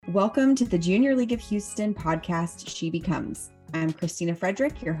Welcome to the Junior League of Houston podcast, She Becomes. I'm Christina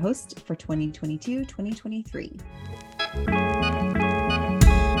Frederick, your host for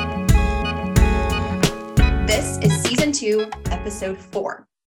 2022-2023. This is Season 2, Episode 4.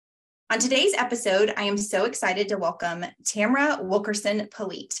 On today's episode, I am so excited to welcome Tamra Wilkerson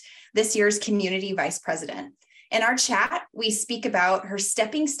Politte, this year's Community Vice President. In our chat, we speak about her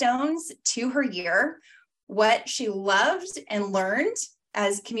stepping stones to her year, what she loved and learned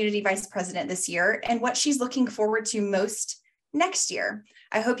as Community Vice President this year, and what she's looking forward to most next year.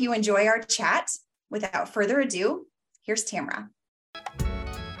 I hope you enjoy our chat. Without further ado, here's Tamra.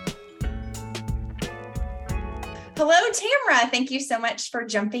 Hello, Tamra. Thank you so much for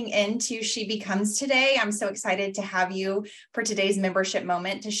jumping into She Becomes today. I'm so excited to have you for today's membership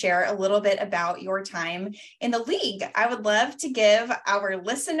moment to share a little bit about your time in the league. I would love to give our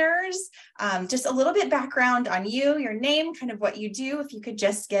listeners just a little bit background on you, your name, kind of what you do. If you could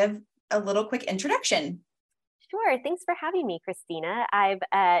just give a little quick introduction. Sure. Thanks for having me, Christina. I've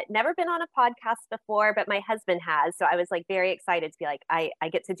never been on a podcast before, but my husband has. So I was very excited to be I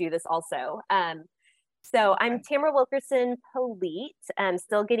get to do this also. So I'm Tamra Wilkerson Politte. I'm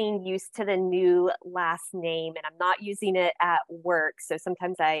still getting used to the new last name, and I'm not using it at work. So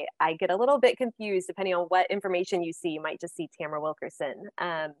sometimes I get a little bit confused depending on what information you see. You might just see Tamra Wilkerson.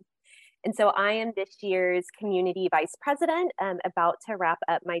 And so I am this year's Community Vice President, about to wrap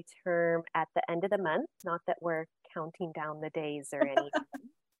up my term at the end of the month. Not that we're counting down the days or anything.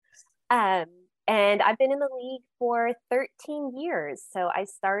 And I've been in the league for 13 years. So I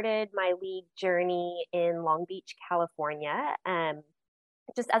started my league journey in Long Beach, California,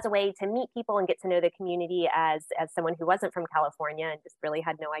 just as a way to meet people and get to know the community as someone who wasn't from California and just really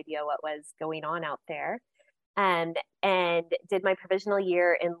had no idea what was going on out there. And did my provisional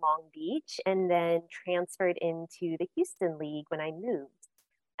year in Long Beach and then transferred into the Houston League when I moved.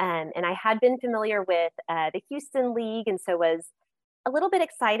 And I had been familiar with the Houston League, and so was a little bit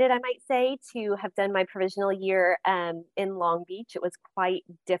excited, I might say, to have done my provisional year in Long Beach. It was quite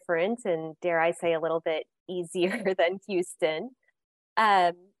different and, dare I say, a little bit easier than Houston.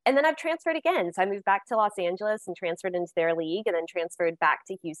 And then I've transferred again. So I moved back to Los Angeles and transferred into their league and then transferred back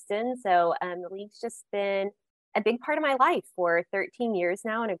to Houston. So the league's just been a big part of my life for 13 years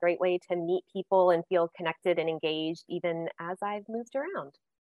now and a great way to meet people and feel connected and engaged even as I've moved around.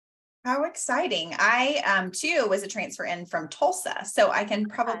 How exciting. I, too, was a transfer in from Tulsa, so I can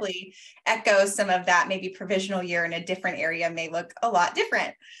probably echo some of that. Maybe provisional year in a different area may look a lot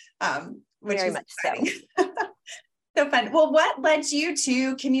different, which Very is much exciting. So fun. Well, what led you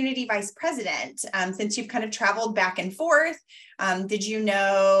to Community Vice President? Since you've kind of traveled back and forth, did you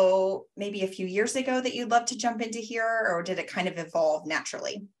know maybe a few years ago that you'd love to jump into here, or did it kind of evolve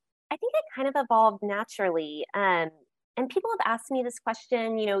naturally? I think it kind of evolved naturally. And people have asked me this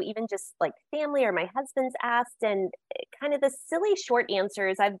question, even just family or my husband's asked, and kind of the silly short answer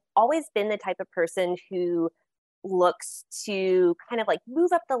is I've always been the type of person who looks to kind of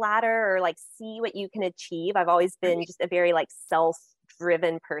move up the ladder or see what you can achieve. I've always been just a very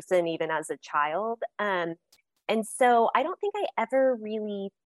self-driven person, even as a child. And so I don't think I ever really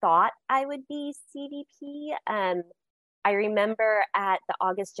thought I would be CVP. I remember at the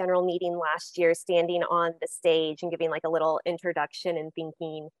August general meeting last year, standing on the stage and giving a little introduction and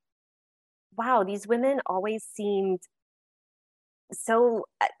thinking, wow, these women always seemed so,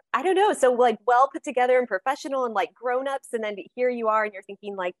 I don't know, so well put together and professional and grown-ups. And then here you are and you're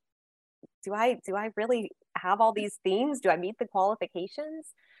thinking do I really have all these things? Do I meet the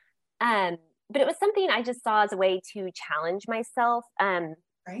qualifications? But it was something I just saw as a way to challenge myself.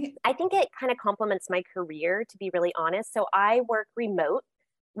 Right. I think it kind of complements my career, to be really honest. So I work remote,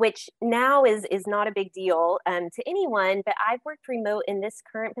 which now is not a big deal to anyone, but I've worked remote in this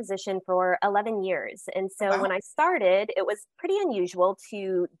current position for 11 years. And so When I started, it was pretty unusual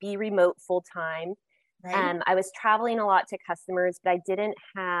to be remote full time. Right. I was traveling a lot to customers, but I didn't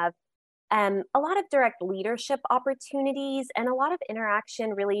have a lot of direct leadership opportunities and a lot of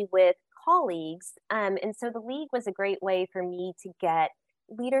interaction really with colleagues. And so the league was a great way for me to get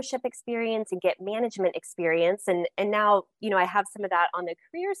leadership experience and get management experience. And now, I have some of that on the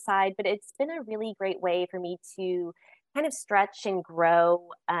career side, but it's been a really great way for me to kind of stretch and grow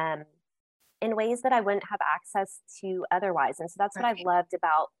in ways that I wouldn't have access to otherwise. And so that's what I've loved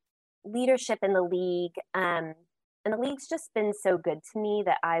about leadership in the league. And the league's just been so good to me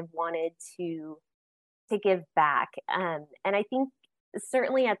that I've wanted to give back. And I think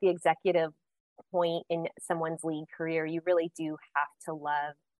certainly at the executive point in someone's league career, you really do have to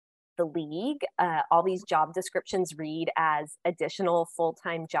love the league. All these job descriptions read as additional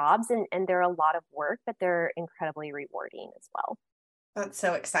full-time jobs, and they're a lot of work, but they're incredibly rewarding as well. That's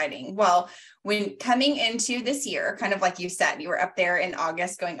so exciting. Well, when coming into this year, kind of like you said, you were up there in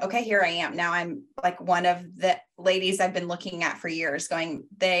August going, okay, here I am. Now I'm like one of the ladies I've been looking at for years going,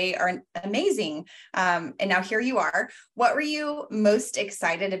 they are amazing. And now here you are. What were you most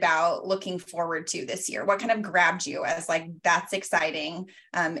excited about looking forward to this year? What kind of grabbed you as like, that's exciting,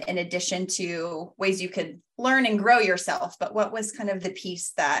 in addition to ways you could learn and grow yourself? But what was kind of the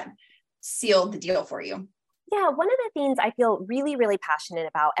piece that sealed the deal for you? Yeah, one of the things I feel really, really passionate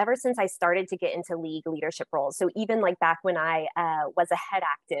about ever since I started to get into league leadership roles. So even like back when I was a head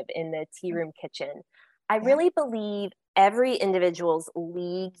active in the tea room kitchen, I really believe every individual's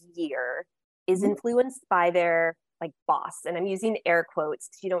league year is influenced by their like boss. And I'm using air quotes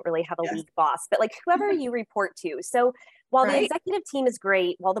because you don't really have a league boss, but like whoever you report to. So while the executive team is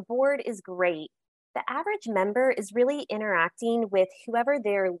great, while the board is great, the average member is really interacting with whoever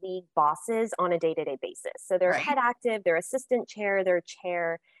their league boss is on a day-to-day basis. So their head active, their assistant chair, their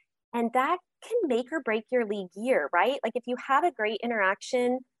chair, and that can make or break your league year, right? Like if you have a great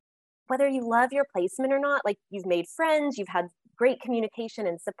interaction, whether you love your placement or not, like you've made friends, you've had great communication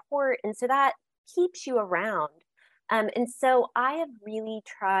and support. And so that keeps you around. And so I have really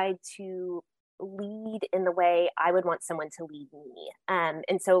tried to lead in the way I would want someone to lead me.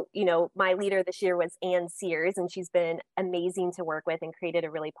 And so, you know, my leader this year was Ann Sears, and she's been amazing to work with and created a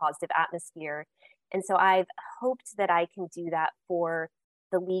really positive atmosphere. And so I've hoped that I can do that for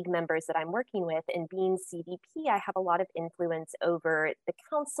the league members that I'm working with. And being CVP, I have a lot of influence over the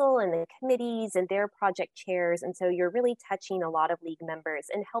council and the committees and their project chairs. And so you're really touching a lot of league members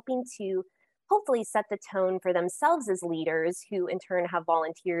and helping to hopefully set the tone for themselves as leaders, who in turn have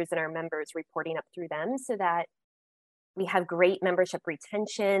volunteers and our members reporting up through them, so that we have great membership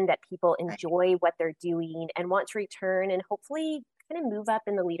retention, that people enjoy what they're doing and want to return and hopefully kind of move up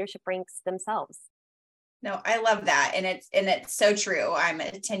in the leadership ranks themselves. No, I love that. And it's so true. I'm a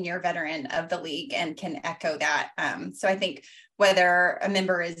 10-year veteran of the league and can echo that. So I think whether a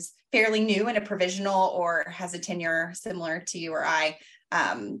member is fairly new in a provisional or has a tenure similar to you or I,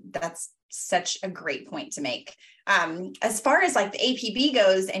 that's such a great point to make. As far as like the APB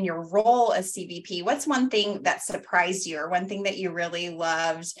goes and your role as CVP, what's one thing that surprised you or one thing that you really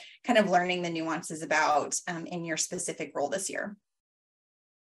loved kind of learning the nuances about in your specific role this year?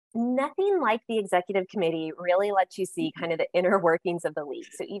 Nothing like the executive committee really lets you see kind of the inner workings of the league.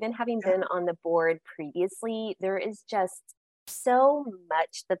 So even having been on the board previously, there is just so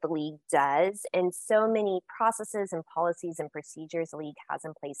much that the league does and so many processes and policies and procedures the league has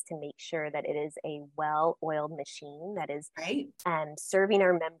in place to make sure that it is a well-oiled machine that is serving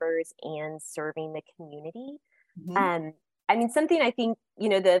our members and serving the community. I mean, something I think, you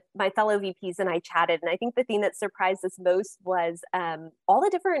know, my fellow VPs and I chatted, and I think the thing that surprised us most was all the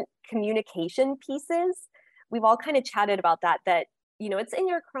different communication pieces. We've all kind of chatted about that, you know, it's in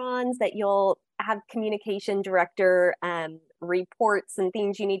your crons that you'll have communication director reports and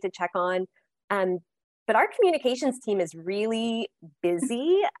things you need to check on. But our communications team is really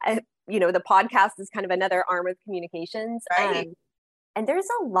busy. You know, the podcast is kind of another arm of communications. And there's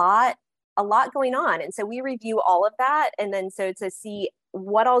a lot going on. And so we review all of that. And then so to see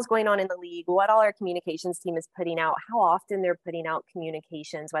what all is going on in the league, what all our communications team is putting out, how often they're putting out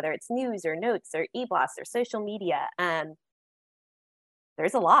communications, whether it's news or notes or e-blasts or social media.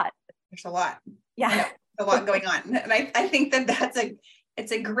 There's a lot. There's a lot. Yeah. A lot going on. And I think that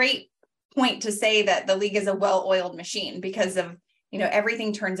it's a great point to say that the league is a well-oiled machine because of, you know,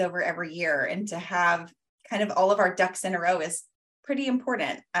 everything turns over every year, and to have kind of all of our ducks in a row is pretty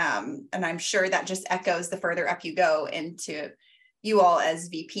important. And I'm sure that just echoes the further up you go into you all as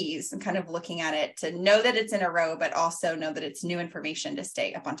VPs and kind of looking at it to know that it's in a row, but also know that it's new information to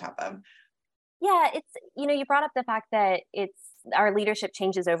stay up on top of. Yeah, it's, you know, you brought up the fact that our leadership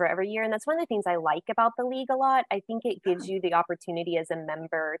changes over every year. And that's one of the things I like about the league a lot. I think it gives you the opportunity as a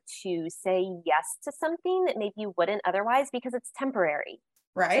member to say yes to something that maybe you wouldn't otherwise because it's temporary.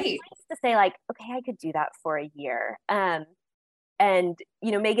 Right. So it's nice to say like, okay, I could do that for a year. And,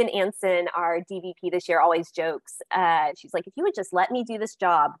 you know, Megan Anson, our DVP this year, always jokes. She's like, if you would just let me do this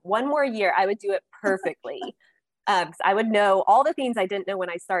job one more year, I would do it perfectly. I would know all the things I didn't know when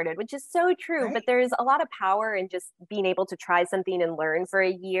I started, which is so true. But there's a lot of power in just being able to try something and learn for a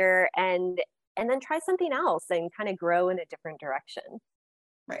year and then try something else and kind of grow in a different direction.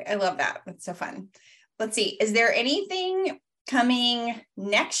 Right. I love that. That's so fun. Let's see. Is there anything coming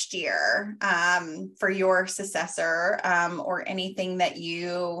next year for your successor or anything that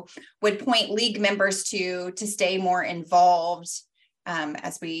you would point league members to stay more involved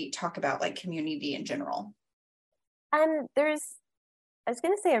as we talk about like community in general? There's I was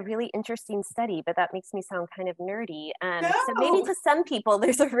going to say a really interesting study, but that makes me sound kind of nerdy. So maybe No. to some people,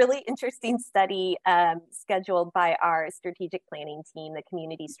 there's a really interesting study scheduled by our strategic planning team, the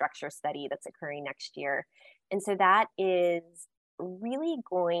community structure study that's occurring next year. And so that is really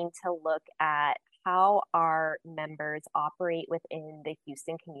going to look at how our members operate within the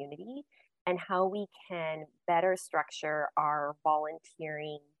Houston community and how we can better structure our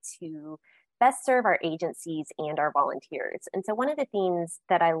volunteering to best serve our agencies and our volunteers. And so one of the things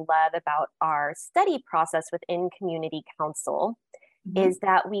that I love about our study process within Community Council is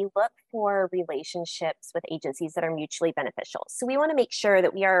that we look for relationships with agencies that are mutually beneficial. So we want to make sure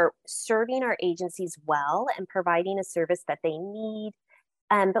that we are serving our agencies well and providing a service that they need.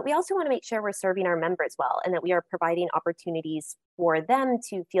 But we also want to make sure we're serving our members well and that we are providing opportunities for them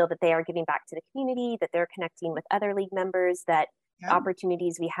to feel that they are giving back to the community, that they're connecting with other league members, that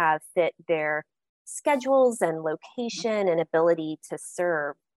opportunities we have fit their schedules and location and ability to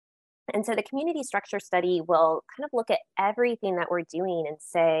serve. And so the community structure study will kind of look at everything that we're doing and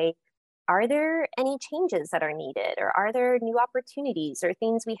say, are there any changes that are needed? Or are there new opportunities or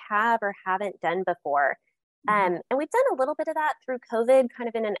things we have or haven't done before? And we've done a little bit of that through COVID, kind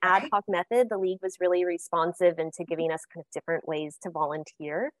of in an ad hoc method. The league was really responsive into giving us kind of different ways to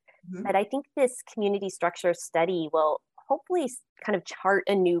volunteer. But I think this community structure study will hopefully kind of chart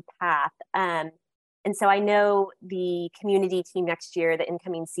a new path. And so I know the community team next year, the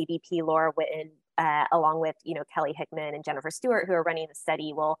incoming CVP, Laura Witten, along with, Kelly Hickman and Jennifer Stewart, who are running the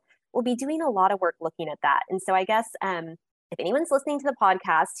study, will be doing a lot of work looking at that. And so I guess if anyone's listening to the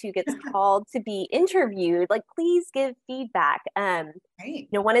podcast who gets called to be interviewed, like, please give feedback.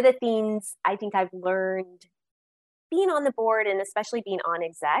 One of the things I think I've learned being on the board and especially being on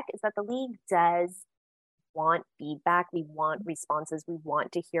exec is that the league does want feedback. We want responses. We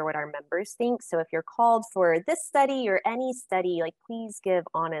want to hear what our members think. So if you're called for this study or any study, like, please give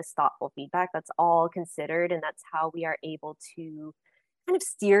honest, thoughtful feedback. That's all considered. And that's how we are able to kind of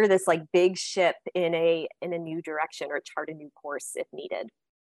steer this like big ship in a new direction or chart a new course if needed.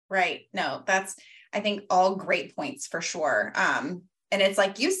 Right. No, that's, I think, all great points for sure. And it's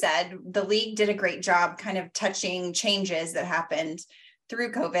like you said, the league did a great job kind of touching changes that happened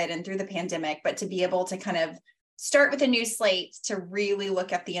through COVID and through the pandemic, but to be able to kind of start with a new slate to really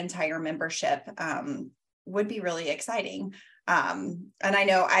look at the entire membership would be really exciting. And I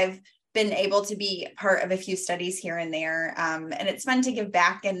know I've been able to be part of a few studies here and there. And it's fun to give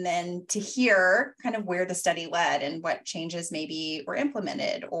back and then to hear kind of where the study led and what changes maybe were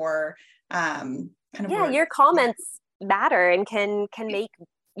implemented or your comments matter and can make,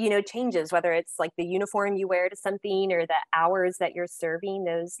 changes, whether it's like the uniform you wear to something or the hours that you're serving,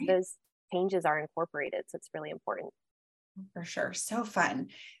 those changes are incorporated. So it's really important. For sure. So fun.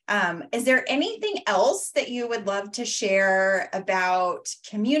 Is there anything else that you would love to share about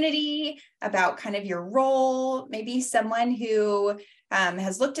community, about kind of your role? Maybe someone who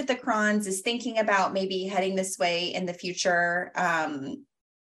has looked at the crons, is thinking about maybe heading this way in the future,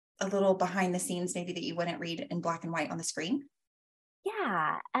 a little behind the scenes, maybe that you wouldn't read in black and white on the screen?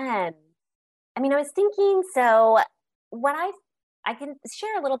 Yeah. I was thinking, so what I can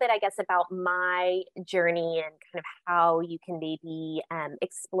share a little bit, I guess, about my journey and kind of how you can maybe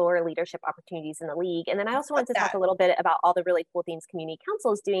explore leadership opportunities in the league. And then I also want to talk a little bit about all the really cool things Community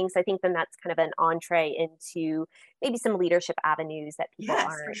Council is doing. So I think then that's kind of an entree into maybe some leadership avenues that people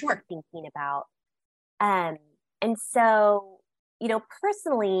aren't thinking about. And so,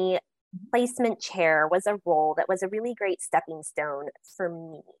 personally, placement chair was a role that was a really great stepping stone for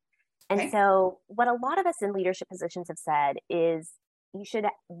me. And so what a lot of us in leadership positions have said is you should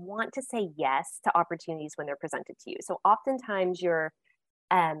want to say yes to opportunities when they're presented to you. So oftentimes you're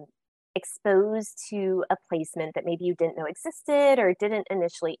exposed to a placement that maybe you didn't know existed or didn't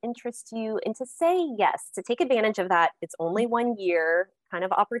initially interest you. And to say yes, to take advantage of that, it's only 1 year kind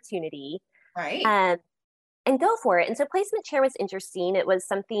of opportunity. Right. And go for it. And so placement chair was interesting. It was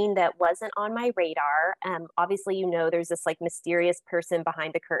something that wasn't on my radar. Obviously, there's this like mysterious person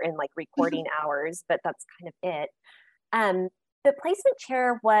behind the curtain, like recording hours, but that's kind of it. The placement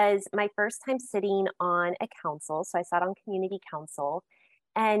chair was my first time sitting on a council. So I sat on community council,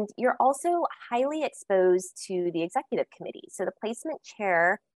 and you're also highly exposed to the executive committee. So the placement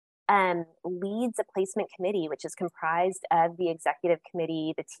chair leads a placement committee, which is comprised of the executive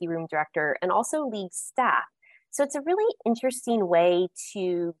committee, the tea room director, and also league staff. So it's a really interesting way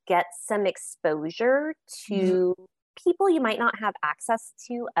to get some exposure to people you might not have access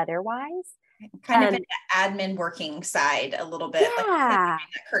to otherwise. Kind of an admin working side a little bit, like behind that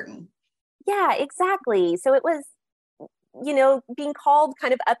curtain. Yeah, exactly. So it was being called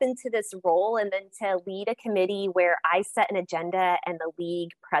kind of up into this role and then to lead a committee where I set an agenda and the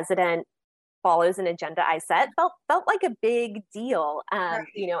league president follows an agenda I set felt like a big deal. Right.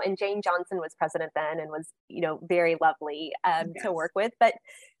 And Jane Johnson was president then and was, very lovely Yes. to work with, but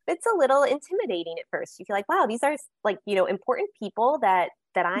it's a little intimidating at first. You feel like, wow, these are like, important people that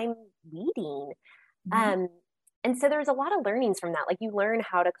I'm leading. Mhm. And so there's a lot of learnings from that. Like you learn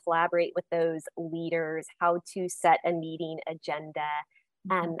how to collaborate with those leaders, how to set a meeting agenda,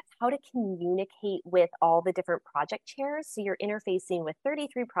 how to communicate with all the different project chairs. So you're interfacing with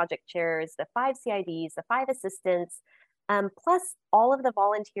 33 project chairs, the 5 CIDs, the 5 assistants, plus all of the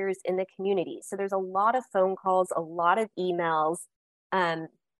volunteers in the community. So there's a lot of phone calls, a lot of emails. A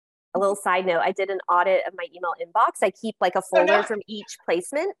little side note, I did an audit of my email inbox. I keep like a folder from each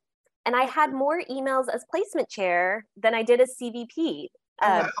placement. And I had more emails as placement chair than I did as CVP.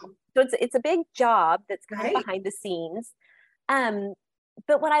 Wow. So it's a big job that's kind Right. of behind the scenes.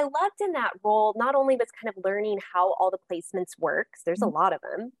 But what I loved in that role, not only was kind of learning how all the placements work, 'cause there's a lot of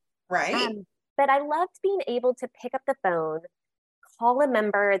them, Right. but I loved being able to pick up the phone, call a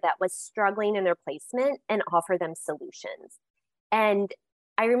member that was struggling in their placement and offer them solutions. And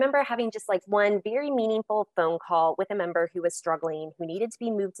I remember having just like one very meaningful phone call with a member who was struggling, who needed to be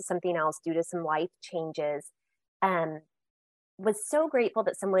moved to something else due to some life changes. Was so grateful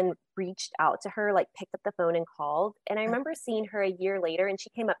that someone reached out to her, like picked up the phone and called. And I remember seeing her a year later and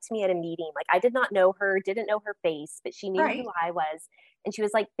she came up to me at a meeting. Like I did not know her, didn't know her face, but she knew Right. who I was. And she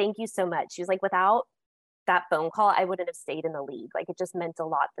was like, thank you so much. She was like, without that phone call, I wouldn't have stayed in the league. Like it just meant a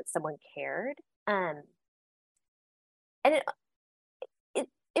lot that someone cared. And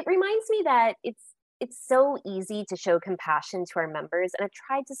it reminds me that it's so easy to show compassion to our members. And I've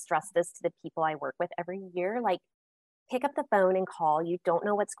tried to stress this to the people I work with every year. Like pick up the phone and call. You don't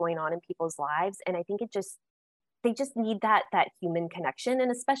know what's going on in people's lives. And I think they just need that human connection.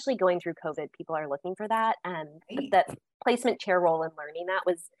 And especially going through COVID, people are looking for that. But that placement chair role and learning that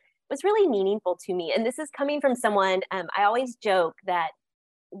was really meaningful to me. And this is coming from someone, I always joke that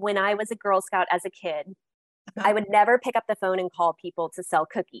when I was a Girl Scout as a kid, I would never pick up the phone and call people to sell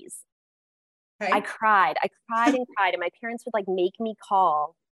cookies. Right. I cried and cried. And my parents would like make me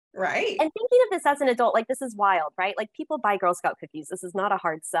call. Right. And thinking of this as an adult, like this is wild, right? Like people buy Girl Scout cookies. This is not a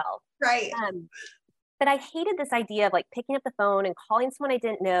hard sell. Right. But I hated this idea of like picking up the phone and calling someone I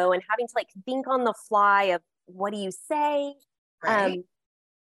didn't know and having to like think on the fly of what do you say? Right.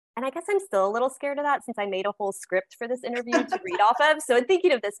 And I guess I'm still a little scared of that since I made a whole script for this interview to read off of. So in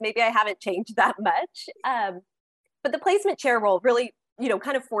thinking of this, maybe I haven't changed that much. But the placement chair role really,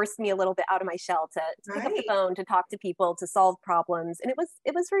 kind of forced me a little bit out of my shell to pick up the phone, to talk to people, to solve problems. And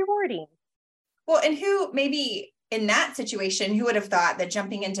it was rewarding. Well, and who maybe in that situation, who would have thought that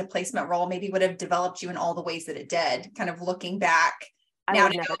jumping into placement role maybe would have developed you in all the ways that it did, kind of looking back now,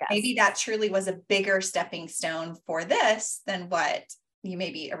 maybe that truly was a bigger stepping stone for this than what you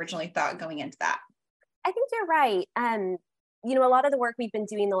maybe originally thought going into that. I think you're right. A lot of the work we've been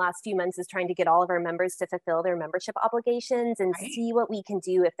doing the last few months is trying to get all of our members to fulfill their membership obligations and see what we can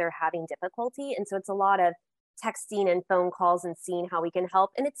do if they're having difficulty. And so it's a lot of texting and phone calls and seeing how we can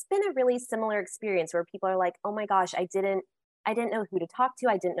help. And it's been a really similar experience where people are like, oh my gosh, I didn't know who to talk to.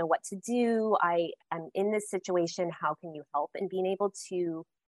 I didn't know what to do. I am in this situation. How can you help? And being able to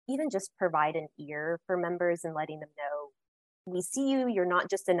even just provide an ear for members and letting them know, we see you, you're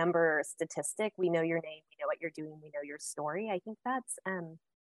not just a number or a statistic. We know your name, we know what you're doing, we know your story. I think that's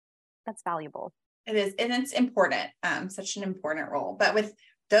valuable. It is, and it's important, such an important role. But with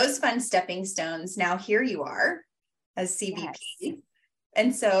those fun stepping stones, now here you are as CVP. Yes.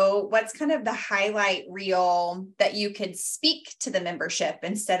 And so what's kind of the highlight reel that you could speak to the membership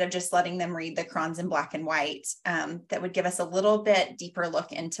instead of just letting them read the crons in black and white, that would give us a little bit deeper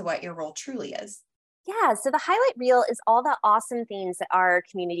look into what your role truly is? Yeah, so the highlight reel is all the awesome things that our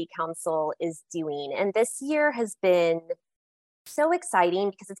community council is doing. And this year has been so exciting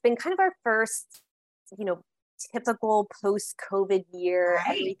because it's been kind of our first, typical post-COVID year.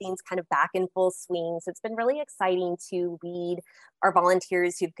 Right. Everything's kind of back in full swing. So it's been really exciting to lead our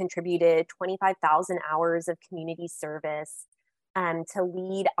volunteers who've contributed 25,000 hours of community service, to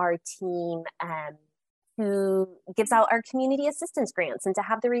lead our team, who gives out our community assistance grants and to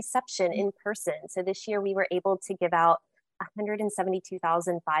have the reception in person. So this year we were able to give out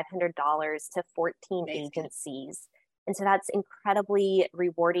 $172,500 to 14 agencies. And so that's incredibly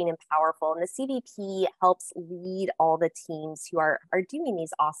rewarding and powerful. And the CVP helps lead all the teams who are doing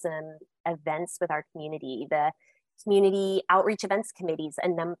these awesome events with our community. The Community Outreach Events Committee is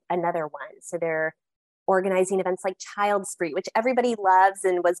another one. So they're organizing events like Child Spree, which everybody loves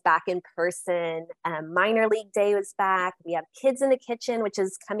and was back in person. Minor League Day was back. We have Kids in the Kitchen, which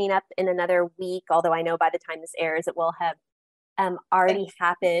is coming up in another week, although I know by the time this airs, it will have already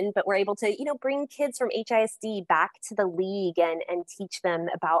happened. But we're able to, bring kids from HISD back to the league and teach them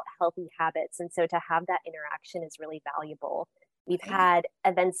about healthy habits. And so to have that interaction is really valuable. We've had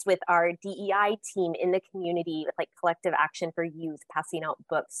events with our DEI team in the community with like collective action for youth, passing out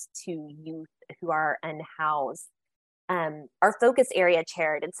books to youth who are unhoused. Our focus area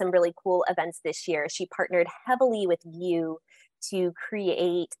chair did some really cool events this year. She partnered heavily with you to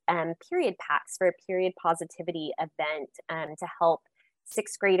create period packs for a period positivity event to help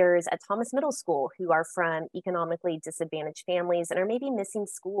sixth graders at Thomas Middle School who are from economically disadvantaged families and are maybe missing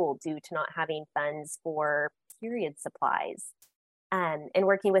school due to not having funds for period supplies. And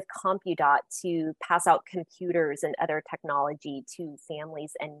working with CompuDot to pass out computers and other technology to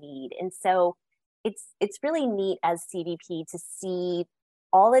families in need. And so it's really neat as CVP to see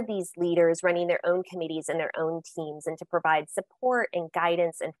all of these leaders running their own committees and their own teams and to provide support and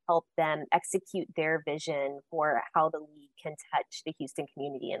guidance and help them execute their vision for how the league can touch the Houston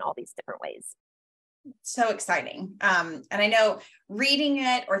community in all these different ways. So exciting. And I know reading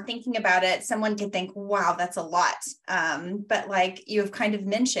it or thinking about it, someone could think, wow, that's a lot. But like you have kind of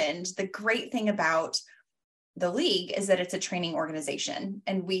mentioned, the great thing about the league is that it's a training organization.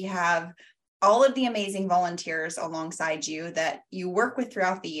 And we have all of the amazing volunteers alongside you that you work with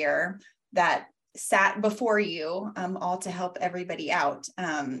throughout the year that sat before you, all to help everybody out,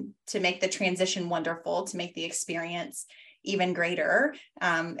 to make the transition wonderful, to make the experience even greater,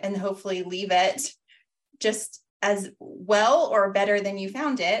 and hopefully leave it just as well or better than you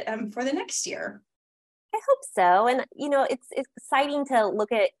found it for the next year. I hope so. And, it's exciting to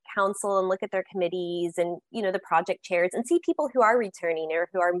look at council and look at their committees and, the project chairs and see people who are returning or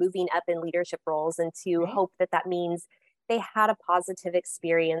who are moving up in leadership roles and to hope that means they had a positive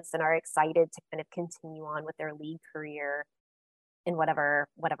experience and are excited to kind of continue on with their league career in whatever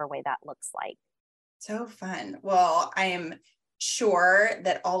way that looks like. So fun. Well, I am sure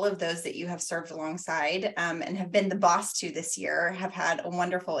that all of those that you have served alongside and have been the boss to this year have had a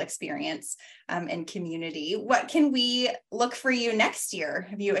wonderful experience in community. What can we look for you next year?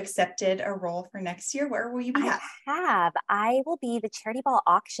 Have you accepted a role for next year? Where will you be at? I will be the charity ball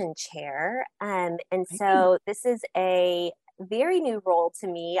auction chair. So this is a very new role to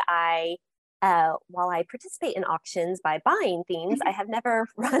me. While I participate in auctions by buying things, I have never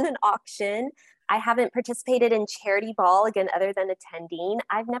run an auction. I haven't participated in charity ball, again, other than attending.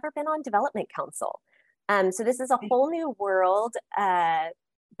 I've never been on development council. So this is a whole new world.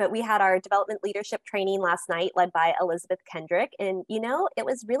 But we had our development leadership training last night led by Elizabeth Kendrick. And, it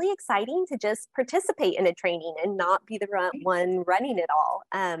was really exciting to just participate in a training and not be the one running it all.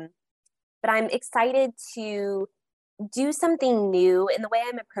 But I'm excited to do something new. And the way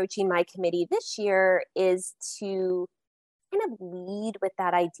I'm approaching my committee this year is to kind of lead with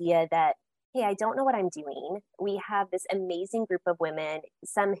that idea that, hey, I don't know what I'm doing. We have this amazing group of women,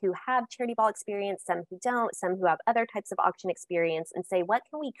 some who have charity ball experience, some who don't, some who have other types of auction experience, and say, what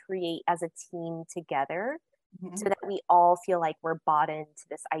can we create as a team together so that we all feel like we're bought into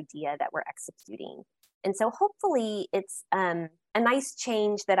this idea that we're executing? And so hopefully it's a nice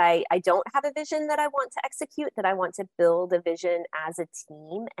change that I don't have a vision that I want to execute, that I want to build a vision as a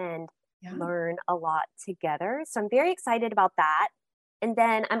team and learn a lot together. So I'm very excited about that. And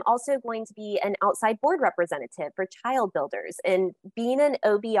then I'm also going to be an outside board representative for Child Builders. And being an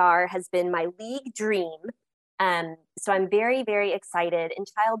OBR has been my league dream. So I'm very, very excited. And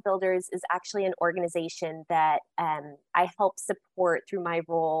Child Builders is actually an organization that I help support through my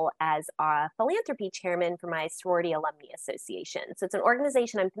role as a philanthropy chairman for my sorority alumni association. So it's an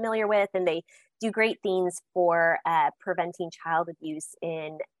organization I'm familiar with, and they do great things for preventing child abuse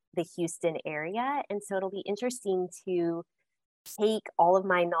in the Houston area. And so it'll be interesting to take all of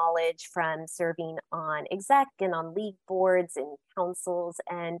my knowledge from serving on exec and on league boards and councils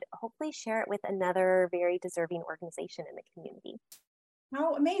and hopefully share it with another very deserving organization in the community.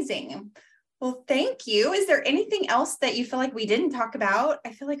 Oh, amazing. Well, thank you. Is there anything else that you feel like we didn't talk about?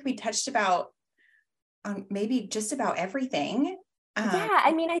 I feel like we touched about maybe just about everything. I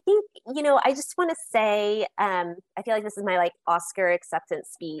think, I just want to say, I feel like this is my Oscar acceptance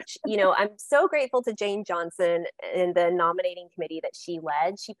speech. I'm so grateful to Jane Johnson and the nominating committee that she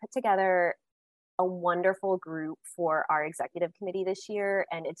led. She put together a wonderful group for our executive committee this year.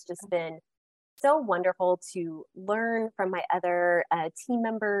 And it's just been so wonderful to learn from my other team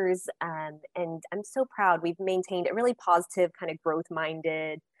members. And I'm so proud. We've maintained a really positive kind of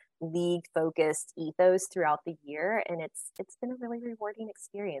growth-minded, league-focused ethos throughout the year, and it's been a really rewarding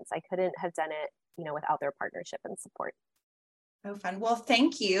experience. I couldn't have done it without their partnership and support. Oh, fun. Well,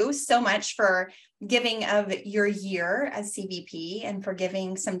 thank you so much for giving of your year as CVP and for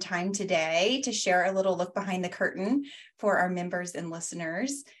giving some time today to share a little look behind the curtain for our members and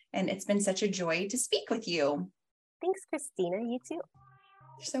listeners. And it's been such a joy to speak with you. Thanks, Christina. You too.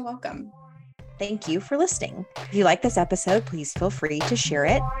 You're so welcome. Thank you for listening. If you like this episode, please feel free to share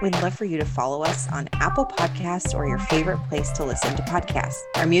it. We'd love for you to follow us on Apple Podcasts or your favorite place to listen to podcasts.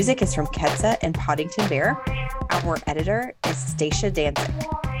 Our music is from Ketsa and Poddington Bear. Our editor is Stacia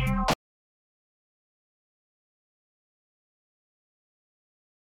Danzig.